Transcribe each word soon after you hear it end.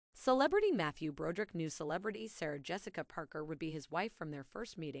Celebrity Matthew Broderick knew celebrity Sarah Jessica Parker would be his wife from their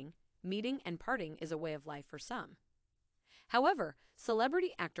first meeting. Meeting and parting is a way of life for some. However,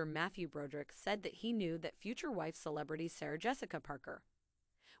 celebrity actor Matthew Broderick said that he knew that future wife celebrity Sarah Jessica Parker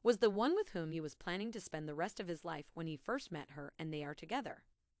was the one with whom he was planning to spend the rest of his life when he first met her, and they are together.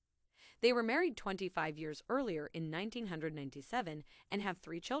 They were married 25 years earlier in 1997 and have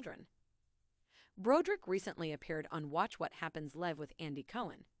 3 children. Broderick recently appeared on Watch What Happens Live with Andy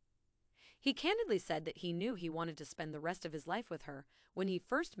Cohen. He candidly said that he knew he wanted to spend the rest of his life with her when he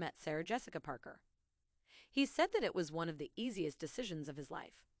first met Sarah Jessica Parker. He said that it was one of the easiest decisions of his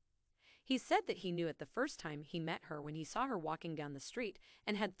life. He said that he knew it the first time he met her when he saw her walking down the street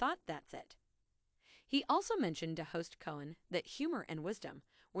and had thought, that's it. He also mentioned to host Cohen that humor and wisdom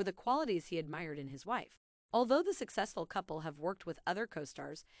were the qualities he admired in his wife. Although the successful couple have worked with other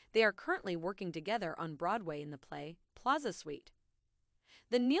co-stars, they are currently working together on Broadway in the play Plaza Suite.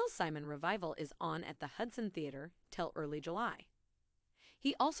 The Neil Simon revival is on at the Hudson Theater till early July.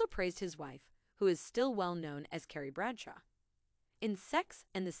 He also praised his wife, who is still well known as Carrie Bradshaw, in Sex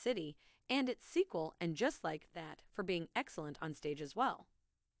and the City and its sequel and Just Like That, for being excellent on stage as well.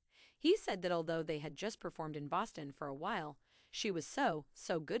 He said that although they had just performed in Boston for a while, she was so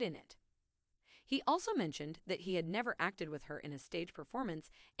good in it. He also mentioned that he had never acted with her in a stage performance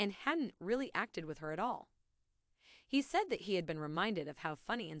and hadn't really acted with her at all. He said that he had been reminded of how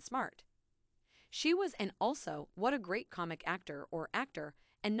funny and smart she was, and also what a great comic actor,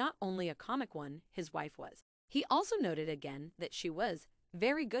 and not only a comic one, his wife was. He also noted again that she was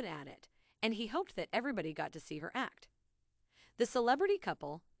very good at it, and he hoped that everybody got to see her act. The celebrity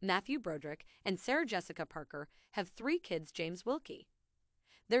couple, Matthew Broderick and Sarah Jessica Parker, have 3 kids: James Wilkie,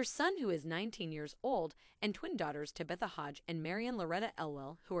 their son who is 19 years old, and twin daughters Tabitha Hodge and Marian Loretta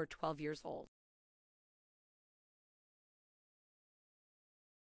Elwell, who are 12 years old.